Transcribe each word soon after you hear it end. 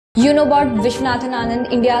You know about Vishwanathan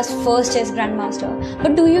Anand, India's first chess grandmaster.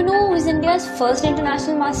 But do you know who is India's first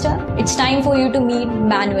international master? It's time for you to meet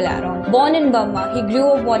Manuel Aaron. Born in Burma, he grew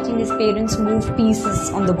up watching his parents move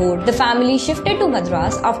pieces on the board. The family shifted to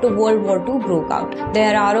Madras after World War II broke out.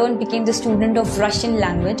 There, Aaron became the student of Russian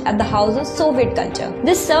language at the house of Soviet culture.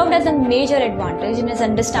 This served as a major advantage in his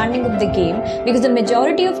understanding of the game because the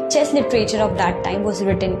majority of chess literature of that time was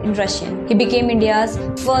written in Russian. He became India's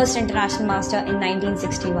first international master in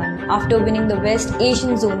 1961. After winning the West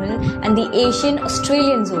Asian Zonal and the Asian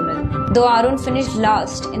Australian Zonal. Though Aaron finished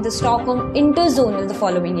last in the Stockholm Interzonal the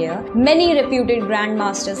following year, many reputed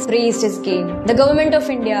grandmasters praised his game. The government of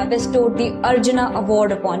India bestowed the Arjuna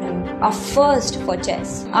Award upon him, a first for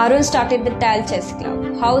chess. Aaron started the Tal Chess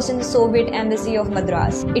Club, housed in the Soviet Embassy of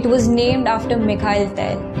Madras. It was named after Mikhail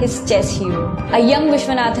Tal, his chess hero. A young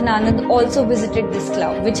Vishwanathan Anand also visited this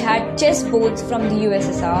club, which had chess boards from the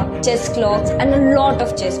USSR, chess clocks, and a lot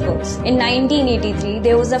of chess books. In 1983,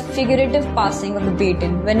 there was a figurative passing of the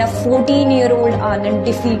baton when a 14-year-old Anand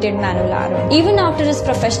defeated Manuel Aaron. Even after his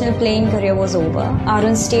professional playing career was over,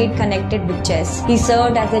 Aaron stayed connected with chess. He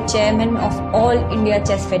served as the chairman of All India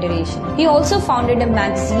Chess Federation. He also founded a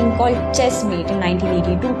magazine called Chessmate in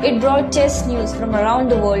 1982. It brought chess news from around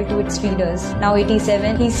the world to its readers. Now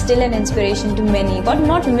 87, he's still an inspiration to many, but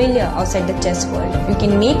not familiar outside the chess world. You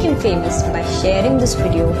can make him famous by sharing this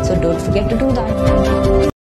video, so don't forget to do that.